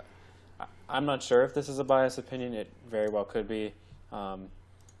 I'm not sure if this is a biased opinion. It very well could be.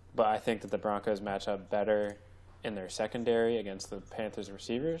 But I think that the Broncos match up better in their secondary against the Panthers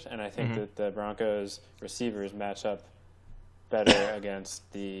receivers, and I think that the Broncos receivers match up better against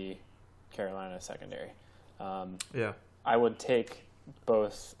the Carolina secondary. I would take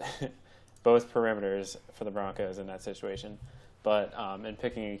both perimeters for the Broncos in that situation. But in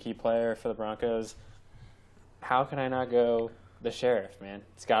picking a key player for the Broncos, how can I not go the Sheriff, man?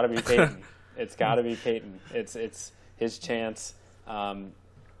 It's got to be Peyton. It's got to be Peyton. It's his chance.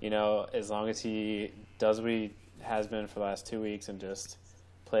 As long as he does what he has been for the last 2 weeks and just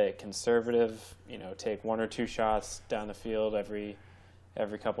play it conservative, take 1 or 2 shots down the field every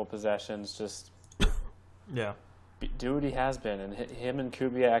couple possessions, just do what he has been. And him and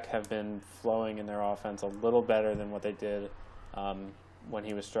Kubiak have been flowing in their offense a little better than what they did when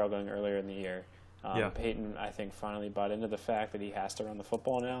he was struggling earlier in the year. Peyton, I think, finally bought into the fact that he has to run the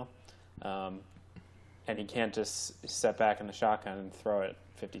football now. And he can't just step back in the shotgun and throw it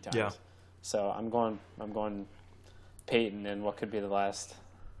 50 times. Yeah. So I'm going Peyton in what could be the last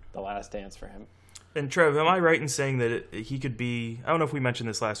dance for him. And Trev, am I right in saying that he could be, I don't know if we mentioned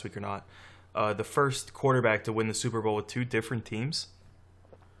this last week or not, the first quarterback to win the Super Bowl with 2 different teams?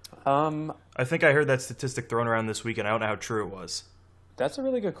 I think I heard that statistic thrown around this week, and I don't know how true it was. That's a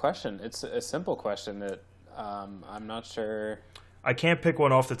really good question. It's a simple question that I'm not sure. I can't pick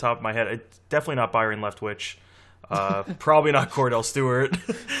one off the top of my head. It's definitely not Byron Leftwich. Probably not Cordell Stewart.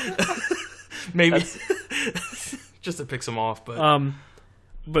 Maybe just to pick some off, but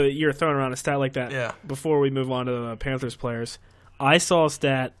you're throwing around a stat like that. Yeah. Before we move on to the Panthers players, I saw a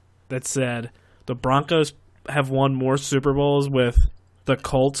stat that said the Broncos have won more Super Bowls with the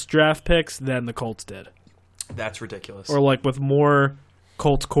Colts draft picks than the Colts did. That's ridiculous. Or with more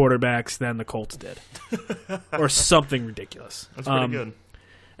Colts quarterbacks than the Colts did. Or something ridiculous. That's pretty good.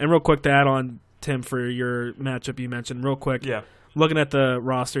 And real quick to add on, Tim, for your matchup you mentioned, real quick. Yeah. Looking at the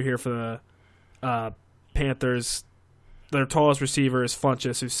roster here for the Panthers, their tallest receiver is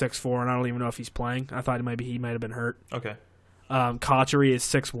Funchess, who's 6'4", and I don't even know if he's playing. I thought he might have been hurt. Okay. Cotchery is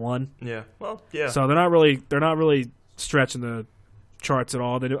 6'1". Yeah. Well, yeah. So they're not really stretching the charts at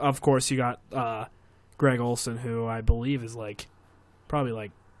all. They do, of course, you got Greg Olsen, who I believe is probably I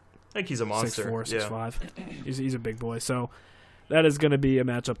think he's a monster. 6'4", 6'5". He's a big boy. So that is going to be a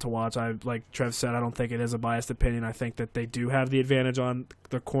matchup to watch. Like Trev said, I don't think it is a biased opinion. I think that they do have the advantage on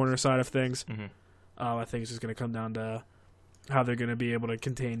the corner side of things. Mm-hmm. I think it's just going to come down to how they're going to be able to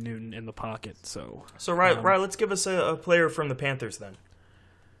contain Newton in the pocket. So Ryan, let's give us a player from the Panthers then.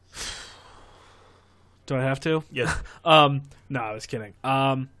 Do I have to? Yes. No, I was kidding.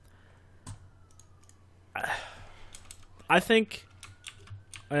 I think,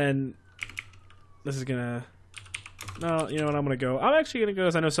 and this is gonna. No, you know what? I'm gonna go. I'm actually gonna go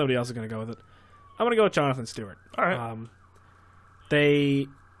because I know somebody else is gonna go with it. I'm gonna go with Jonathan Stewart. All right.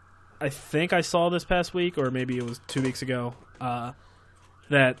 I think I saw this past week, or maybe it was 2 weeks ago,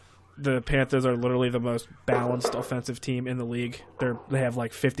 that the Panthers are literally the most balanced offensive team in the league. They have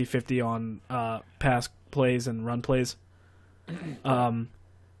 50-50 on pass plays and run plays.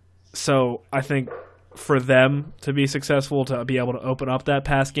 So I think for them to be successful, to be able to open up that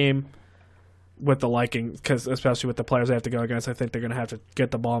pass game with the liking, because especially with the players they have to go against, I think they're going to have to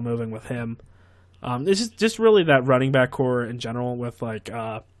get the ball moving with him. This is just really that running back core in general with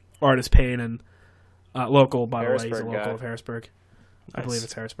Artis Payne and local, by the way, he's a local of Harrisburg. Nice. I believe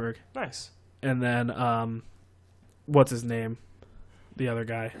it's Harrisburg. Nice. And then, what's his name? The other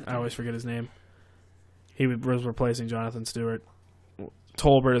guy. I always forget his name. He was replacing Jonathan Stewart.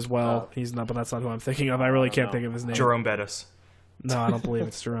 Tolbert as well. He's not, but that's not who I'm thinking of. I really can't think of his name. Jerome Bettis. No, I don't believe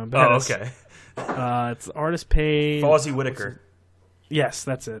it's Jerome Bettis. Oh, okay. It's Artis Payne. Fozzie Whitaker. Yes,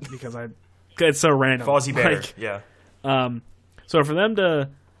 that's it. Because it's so random. Fozzie Bear. Yeah. So for them to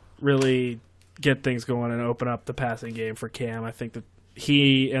really get things going and open up the passing game for Cam, I think that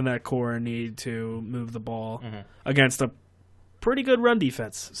he and that core need to move the ball against a pretty good run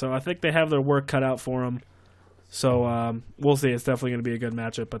defense. So I think they have their work cut out for them. So we'll see. It's definitely going to be a good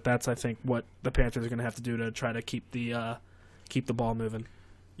matchup, but that's, I think, what the Panthers are going to have to do to try to keep the ball moving.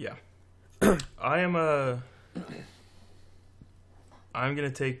 Yeah. I'm going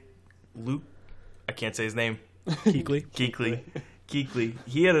to take Luke. I can't say his name. Kuechly.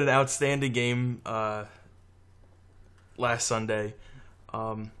 He had an outstanding game last Sunday.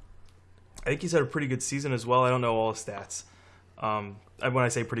 I think he's had a pretty good season as well. I don't know all his stats. When I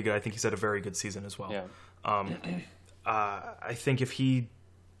say pretty good, I think he's had a very good season as well. Yeah. I think if he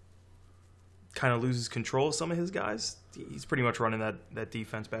kind of loses control of some of his guys. He's pretty much running that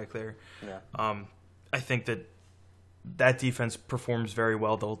defense back there. Yeah. I think that defense performs very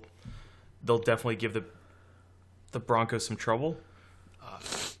well. They'll definitely give the Broncos some trouble,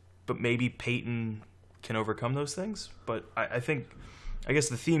 but maybe Peyton can overcome those things. But I guess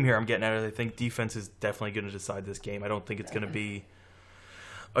the theme here I'm getting at is I think defense is definitely going to decide this game. I don't think it's going to be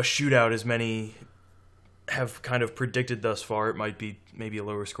a shootout as many have kind of predicted thus far. It might be maybe a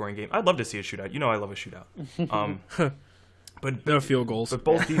lower scoring game. I'd love to see a shootout. I love a shootout. But no field goals. But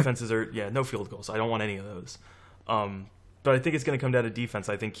both defenses are no field goals. I don't want any of those. But I think it's going to come down to defense.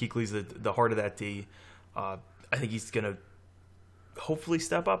 I think Kuechly's the heart of that D. I think he's going to hopefully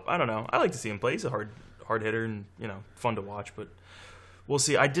step up. I don't know. I like to see him play. He's a hard hitter and fun to watch. But we'll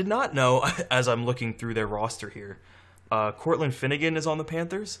see. I did not know as I'm looking through their roster here. Cortland Finnegan is on the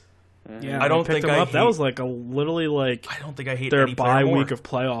Panthers. Yeah, I don't think that was literally I don't think I hate their any player bye more. week of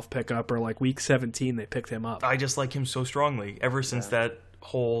playoff pickup, or week 17 they picked him up. I just like him so strongly ever since that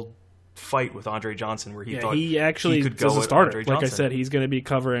whole fight with Andre Johnson where he thought he actually could go is a with starter. Andre Like Johnson. I said, he's going to be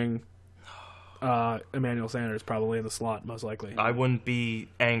covering Emmanuel Sanders probably in the slot most likely. I wouldn't be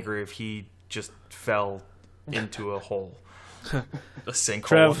angry if he just fell into a hole, a sinkhole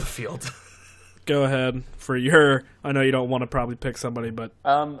Trev. of the field. Go ahead for your. I know you don't want to probably pick somebody, but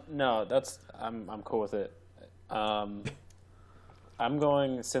No, I'm cool with it. I'm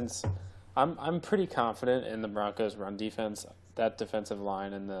going since I'm pretty confident in the Broncos' run defense. That defensive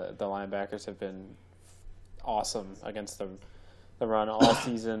line and the linebackers have been awesome against the run all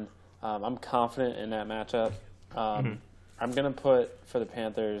season. I'm confident in that matchup. I'm going to put for the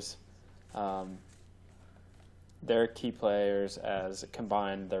Panthers their key players as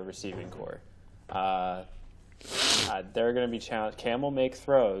combined their receiving core. They're going to be challenged. Cam will make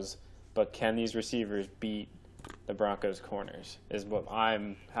throws, but can these receivers beat the Broncos' corners? Is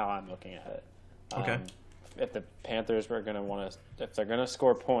how I'm looking at it. Okay. If the Panthers were going to if they're going to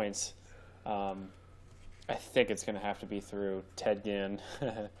score points, I think it's going to have to be through Ted Ginn,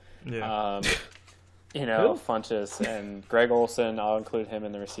 Funchess and Greg Olsen. I'll include him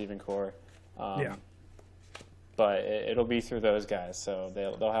in the receiving core. But it'll be through those guys, so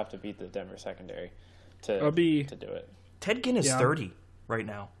they'll have to beat the Denver secondary to do it. Ted Ginn is 30 right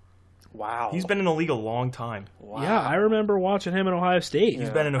now. Wow. He's been in the league a long time. Wow. yeah, I remember watching him in Ohio State. He's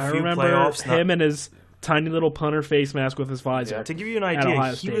been in a I few remember playoffs. him and his tiny little punter face mask with his visor. Yeah. To give you an Ohio idea,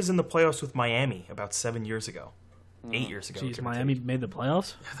 he State. was in the playoffs with Miami about 7 years ago. 8 years ago. Jeez, give or Miami take. made the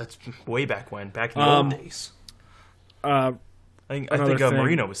playoffs? Yeah, that's way back when. Back in the old days. I think thing.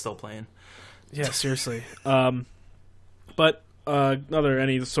 Marino was still playing. Yeah, seriously. But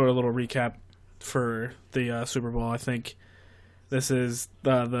any sort of little recap for the Super Bowl. I think this is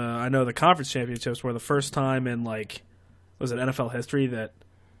I know the conference championships were the first time in was it NFL history that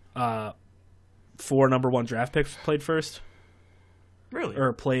 4 number 1 draft picks played first Really?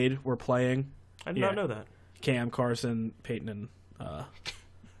 or were playing. I did not know that. Cam, Carson, Peyton, and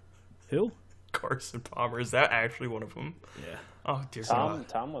who? Carson Palmer. Is that actually one of them? Yeah. Oh, dear God.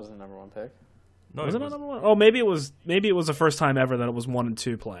 Tom was the number 1 pick. No, Was it not number 1? Oh, maybe it was the first time ever that it was 1 and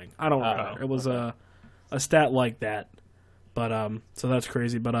 2 playing. I don't remember. It was a stat like that. But so that's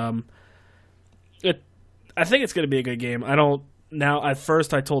crazy. But I think it's going to be a good game. At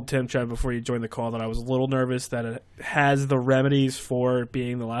first I told Tim Trev before you joined the call that I was a little nervous that it has the remedies for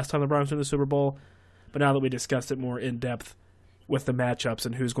being the last time the Browns win the Super Bowl. But now that we discussed it more in depth with the matchups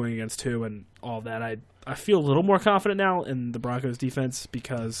and who's going against who and all that, I feel a little more confident now in the Broncos defense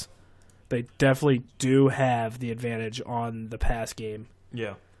because they definitely do have the advantage on the pass game.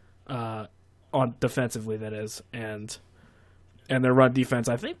 Yeah. On defensively, that is, and their run defense.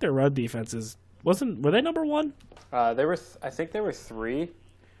 I think their run defense were they number 1? I think they were 3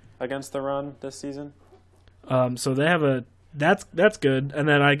 against the run this season. So they have that's good. And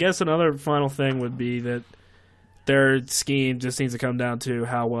then I guess another final thing would be that their scheme just needs to come down to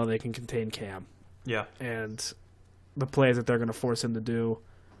how well they can contain Cam. Yeah. And the plays that they're going to force him to do.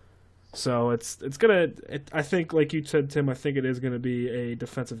 So it's gonna. I think, like you said, Tim. I think it is going to be a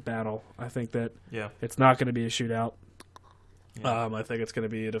defensive battle. I think that it's not going to be a shootout. Yeah. I think it's going to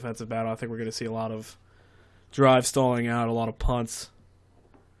be a defensive battle. I think we're going to see a lot of drive stalling out, a lot of punts.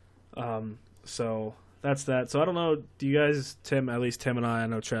 So that's that. So I don't know. Do you guys, Tim? At least Tim and I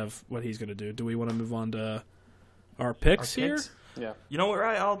know Trev what he's going to do. Do we want to move on to our picks here? Yeah. You know what?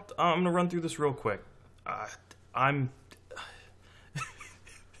 I'm going to run through this real quick. I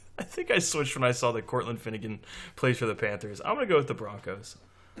think I switched when I saw that Cortland Finnegan plays for the Panthers. I'm going to go with the Broncos.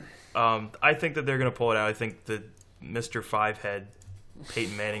 I think that they're going to pull it out. I think that Mr. Fivehead,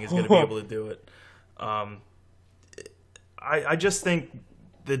 Peyton Manning, is going to be able to do it. I just think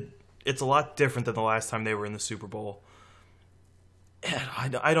that it's a lot different than the last time they were in the Super Bowl.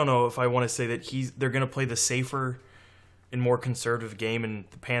 And I don't know if I want to say that they're going to play the safer and more conservative game, and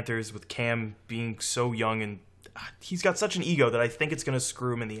the Panthers with Cam being so young, and he's got such an ego that I think it's going to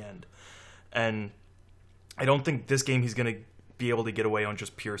screw him in the end. And I don't think this game he's going to be able to get away on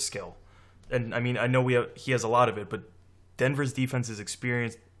just pure skill. And I mean, I know he has a lot of it, but Denver's defense is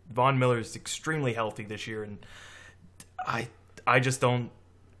experienced. Von Miller is extremely healthy this year, and I just don't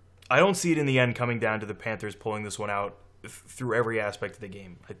see it in the end coming down to the Panthers pulling this one out through every aspect of the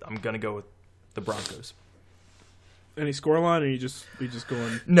game. I'm going to go with the Broncos. Any scoreline, or you just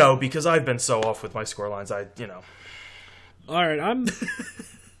going? No, because I've been so off with my scorelines. All right, I'm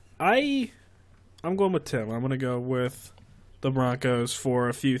going with Tim. I'm going to go with the Broncos for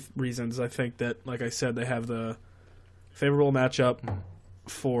a few reasons. I think that, like I said, they have the favorable matchup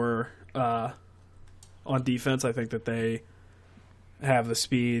for on defense. I think that they have the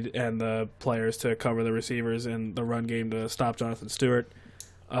speed and the players to cover the receivers in the run game to stop Jonathan Stewart.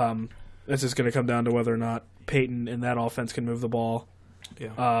 It's just going to come down to whether or not Peyton and that offense can move the ball.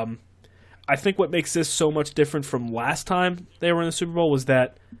 Yeah. I think what makes this so much different from last time they were in the Super Bowl was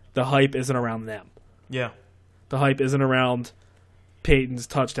that the hype isn't around them. Yeah. The hype isn't around Peyton's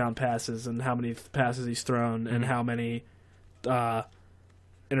touchdown passes and how many passes he's thrown and how many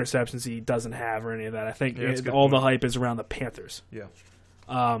interceptions he doesn't have or any of that. I think all the hype is around the Panthers. Yeah.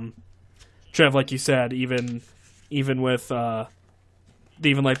 Trev, like you said, even with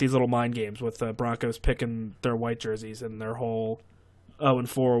even like these little mind games with the Broncos picking their white jerseys and their whole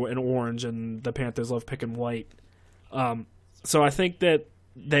 0-4 in orange, and the Panthers love picking white. So I think that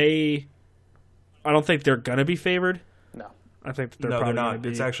I don't think they're gonna be favored. No, I think that they're probably not. Gonna be.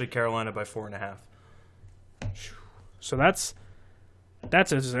 It's actually Carolina by 4.5. So that's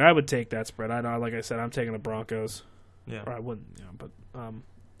interesting. I would take that spread. Like I said, I'm taking the Broncos. Yeah. Or I wouldn't, but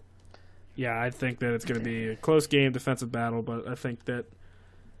yeah, I think that it's going to be a close game, defensive battle, but I think that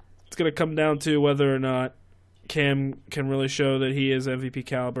it's going to come down to whether or not Cam can really show that he is MVP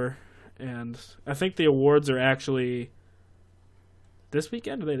caliber. And I think the awards are actually this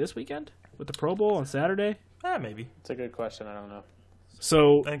weekend. Are they this weekend? With the Pro Bowl on Saturday? Maybe. it's a good question. I don't know.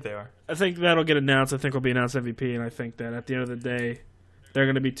 So I think they are. I think that'll get announced. I think will be announced MVP, and I think that at the end of the day, they're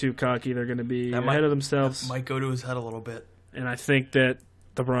going to be too cocky. They're going to be ahead of themselves. That might go to his head a little bit. And I think that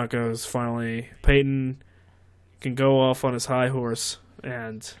the Broncos finally, Peyton can go off on his high horse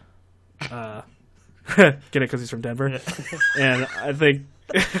and get it because he's from Denver. Yeah. And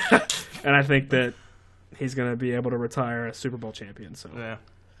I think that he's going to be able to retire a Super Bowl champion. So Yeah.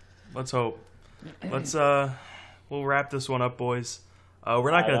 Let's hope. We'll wrap this one up, boys.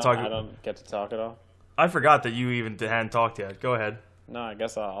 We're not going to talk. I don't get to talk at all. I forgot that you even hadn't talked yet. Go ahead. No, I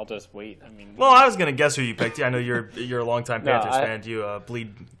guess I'll just wait. I mean, Well, I was going to guess who you picked. I know you're a longtime No, Panthers fan. You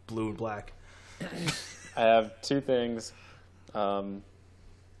bleed blue and black. I have two things that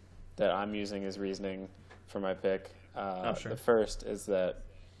I'm using as reasoning for my pick. Sure. The first is that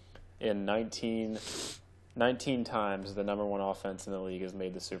in 19 times, the number one offense in the league has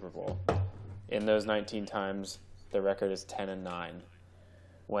made the Super Bowl. In those 19 times, the record is 10-9.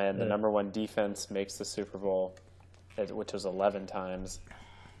 When the number one defense makes the Super Bowl, which was 11 times,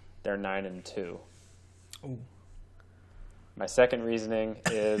 they're 9-2. Ooh. My second reasoning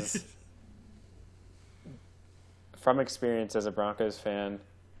is from experience as a Broncos fan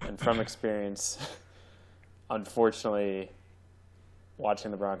and from experience, unfortunately,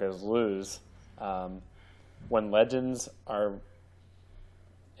 watching the Broncos lose. When legends are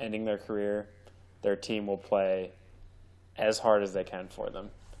ending their career, their team will play as hard as they can for them.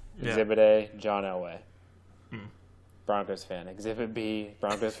 Yeah. Exhibit A, John Elway. Broncos fan. Exhibit B,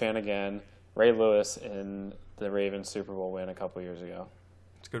 Broncos fan again. Ray Lewis in the Ravens Super Bowl win a couple years ago.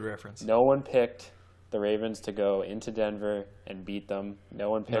 It's a good reference. No one picked the Ravens to go into Denver and beat them. No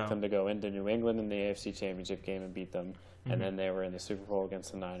one picked them to go into New England in the AFC Championship game and beat them. And then they were in the Super Bowl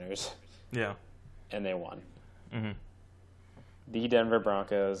against the Niners. Yeah. And they won. Mm-hmm. The Denver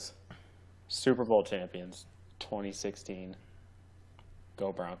Broncos, Super Bowl champions, 2016.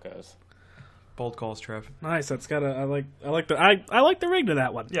 Go Broncos. Bold calls, Trev. nice. That's got I like the ring to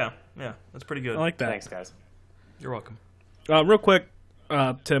that one. Yeah, that's pretty good. I like that. Thanks, guys. You're welcome. Real quick,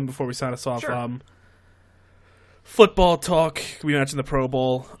 Tim, before we sign us off, Sure. Football talk. We mentioned the Pro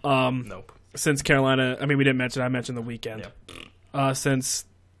Bowl. Nope. Since Carolina, I mentioned the weekend. Yep. Since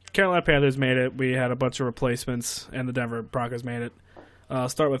Carolina Panthers made it, we had a bunch of replacements, and the Denver Broncos made it. I'll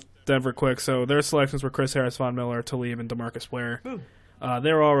start with Denver quick. So their selections were Chris Harris, Von Miller, Talib, and DeMarcus Ware.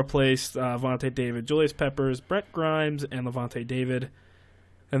 They were all replaced. Vontae David, Julius Peppers, Brett Grimes, and Levante David.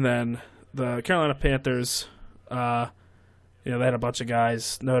 And then the Carolina Panthers, You know, they had a bunch of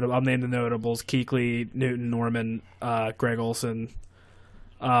guys. I'll name the notables: Kuechly, Newton, Norman, Greg Olson.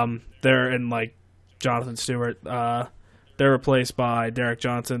 They're in like Jonathan Stewart. They're replaced by Derek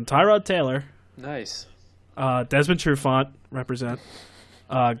Johnson, Tyrod Taylor, Nice. Desmond Trufant, represent,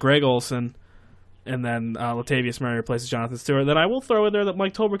 Greg Olson, and then Latavius Murray replaces Jonathan Stewart. Then I will throw in there that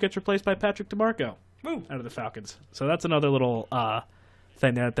Mike Tolbert gets replaced by Patrick DeMarco out of the Falcons. So that's another little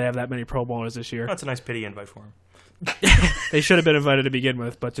thing that they have that many Pro Bowlers this year. That's a nice pity invite for him. They should have been invited to begin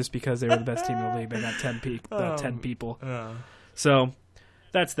with, but just because they were the best team in the league, they got 10 people. So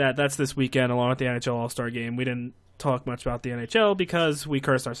that's that. That's this weekend, along with the NHL All-Star Game. We didn't talk much about the NHL because we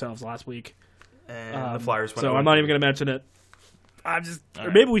cursed ourselves last week. And the Flyers went 0-3. So I'm not even going to mention it.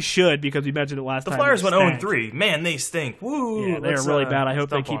 Maybe we should because we mentioned it last time. The Flyers went 0-3. Man, they stink. Woo! Yeah, they're really bad. I hope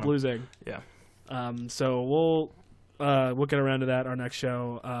they keep losing. Yeah. So we'll get around to that our next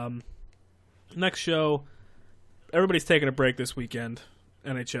show. Next show, everybody's taking a break this weekend.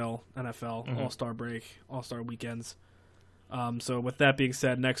 NHL, NFL, All-Star break, All-Star weekends. So with that being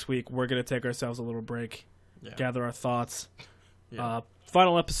said, next week we're going to take ourselves a little break, gather our thoughts. Yeah.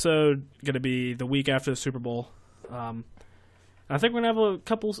 Final episode going to be the week after the Super Bowl. I think we're going to have a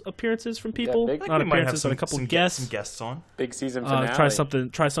couple appearances from people. Not appearances, but a couple guests. Some guests on. Big season finale.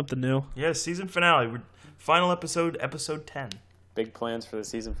 Try something new. Yeah, season finale. Final episode 10. Big plans for the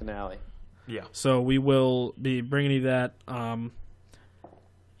season finale. Yeah. So we will be bringing you that.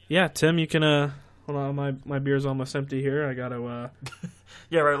 Yeah, Tim, you can... hold on, my beer's almost empty here. I got to...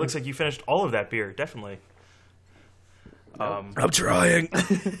 Yeah, right. It looks like you finished all of that beer. Definitely. I'm trying.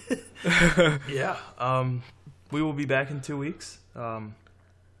 Yeah. We will be back in 2 weeks. Got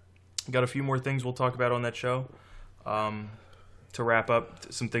a few more things we'll talk about on that show. To wrap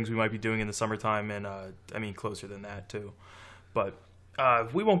up, some things we might be doing in the summertime, and closer than that too. But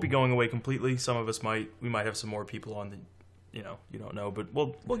we won't be going away completely. Some of us might. We might have some more people on that, you don't know. But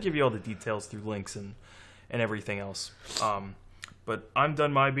we'll give you all the details through links and everything else. But I'm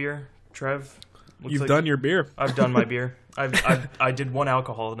done my beer. Trev, you've done your beer. I've done my beer. I did one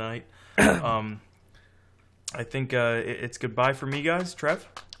alcohol tonight. I think it's goodbye for me, guys. Trev?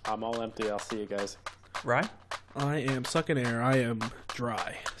 I'm all empty. I'll see you guys. Ryan? I am sucking air. I am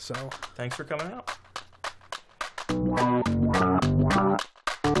dry. So thanks for coming out.